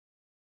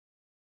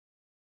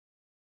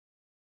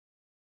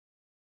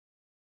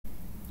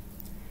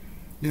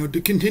Now,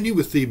 to continue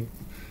with the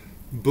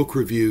book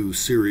review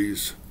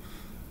series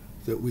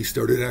that we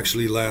started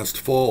actually last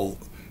fall,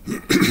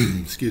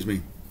 excuse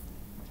me,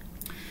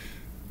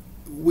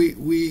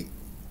 we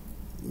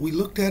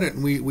looked at it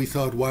and we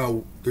thought,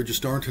 wow, there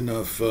just aren't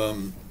enough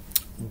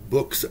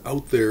books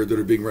out there that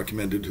are being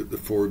recommended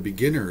for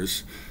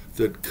beginners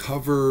that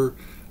cover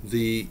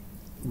the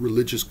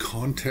religious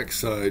context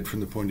side from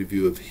the point of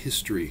view of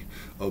history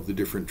of the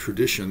different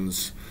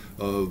traditions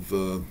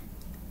of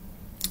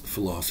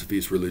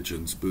philosophies,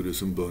 religions,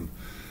 Buddhism, Bon,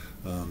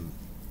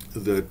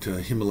 that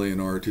Himalayan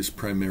art is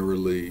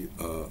primarily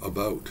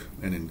about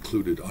and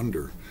included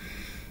under.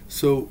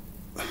 So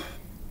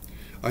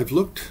I've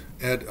looked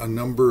at a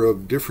number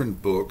of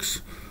different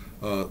books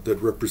that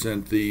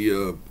represent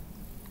the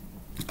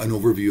an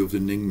overview of the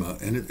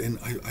Nyingma, and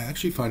I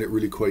actually find it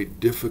really quite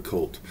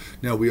difficult.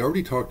 Now, we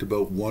already talked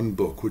about one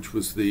book, which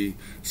was the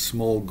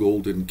Small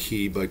Golden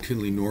Key by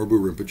Tinley Norbu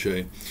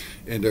Rinpoche,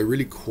 and I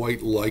really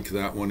quite like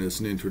that one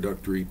as an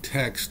introductory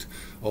text,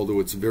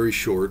 although it's very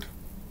short.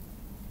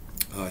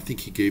 I think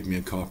he gave me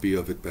a copy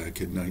of it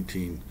back in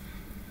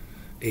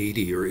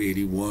 1980 or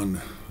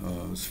 81.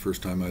 It was the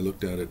first time I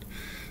looked at it.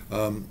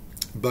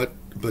 But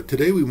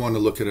today we want to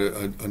look at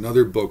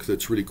another book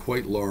that's really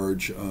quite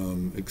large,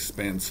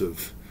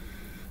 expansive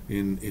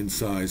in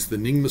size, the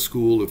Nyingma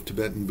School of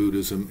Tibetan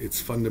Buddhism, Its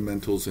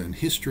Fundamentals and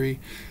History.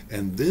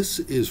 And this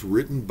is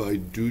written by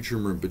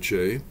Dujum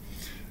Rinpoche,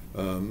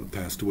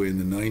 passed away in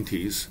the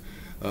 90s.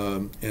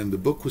 And the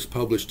book was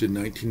published in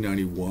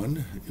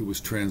 1991. It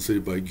was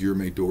translated by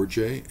Gyurme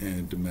Dorje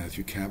and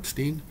Matthew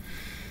Kapstein,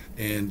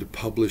 and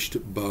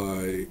published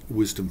by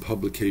Wisdom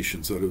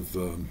Publications out of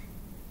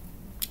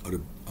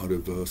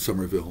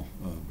Somerville,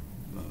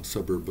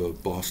 suburb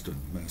of Boston,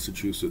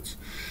 Massachusetts.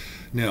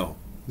 Now,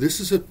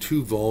 this is a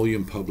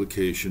 2-volume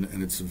publication,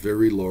 and it's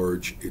very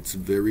large, it's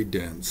very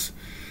dense,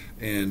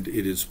 and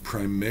it is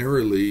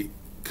primarily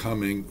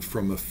coming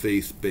from a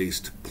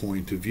faith-based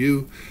point of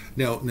view.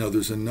 Now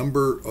there's a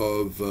number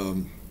of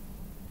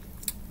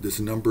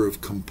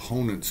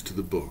components to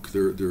the book.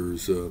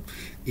 There's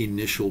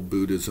initial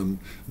Buddhism,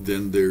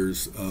 then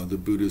there's the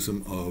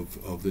Buddhism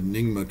of the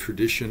Nyingma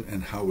tradition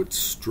and how it's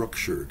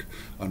structured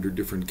under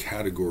different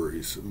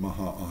categories,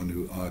 Maha,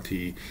 Anu,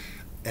 Ati,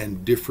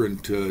 and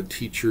different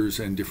teachers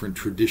and different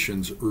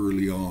traditions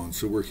early on.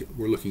 So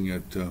we're looking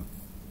at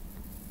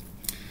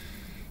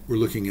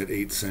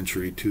 8th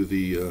century to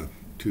the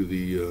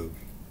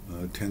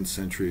 10th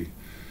century.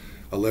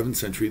 11th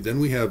century. Then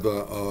we have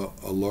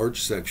a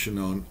large section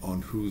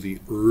on who the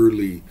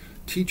early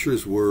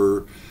teachers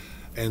were,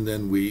 and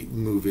then we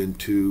move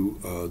into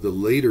the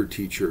later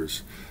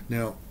teachers.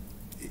 Now,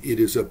 it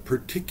is a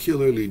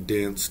particularly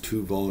dense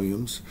 2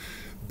 volumes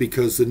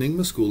because the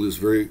Nyingma school is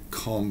very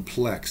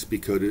complex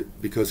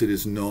because it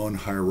is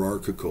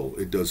non-hierarchical.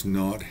 It does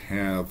not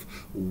have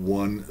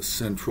one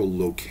central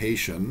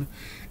location.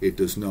 It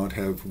does not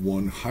have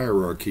one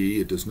hierarchy.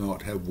 It does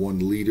not have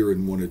one leader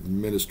and one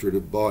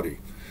administrative body.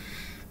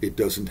 It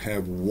doesn't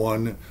have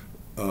one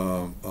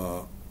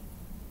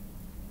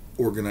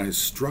organized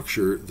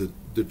structure that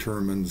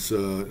determines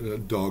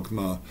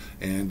dogma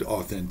and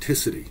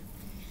authenticity.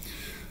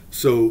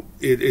 So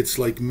it's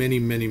like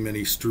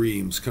many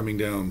streams coming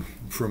down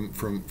from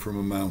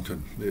a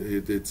mountain.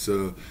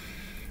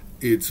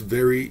 It's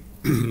very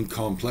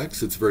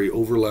complex. It's very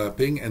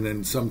overlapping, and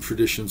then some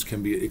traditions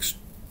can be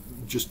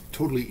just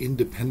totally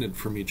independent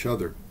from each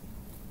other.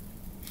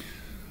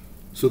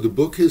 So the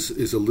book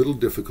is a little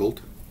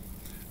difficult.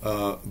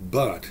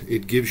 But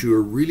it gives you a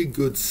really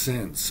good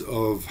sense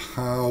of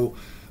how,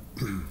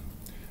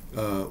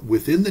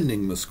 within the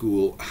Nyingma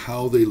school,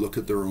 how they look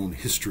at their own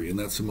history. And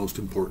that's the most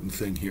important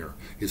thing here,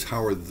 is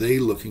how are they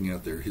looking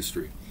at their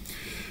history.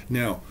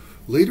 Now,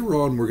 later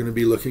on, we're going to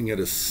be looking at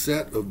a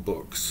set of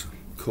books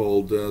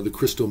called The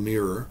Crystal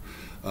Mirror.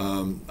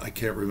 I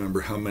can't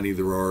remember how many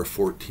there are,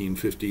 14,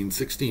 15,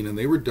 16, and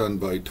they were done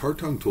by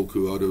Tartang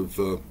Tulku out of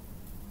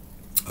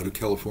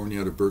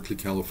California, out of Berkeley,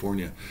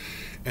 California.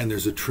 And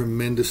there's a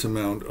tremendous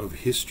amount of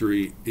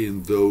history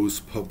in those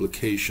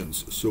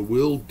publications. So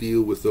we'll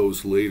deal with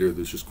those later.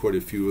 There's just quite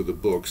a few of the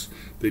books.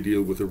 They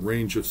deal with a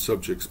range of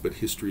subjects, but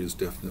history is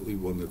definitely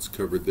one that's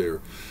covered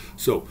there.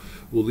 So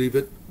we'll leave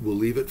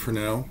it for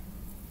now.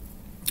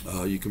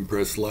 You can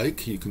press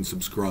like, you can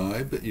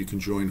subscribe, you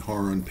can join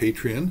HAR on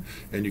Patreon,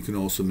 and you can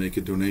also make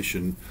a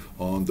donation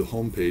on the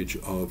homepage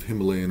of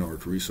Himalayan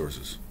Art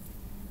Resources.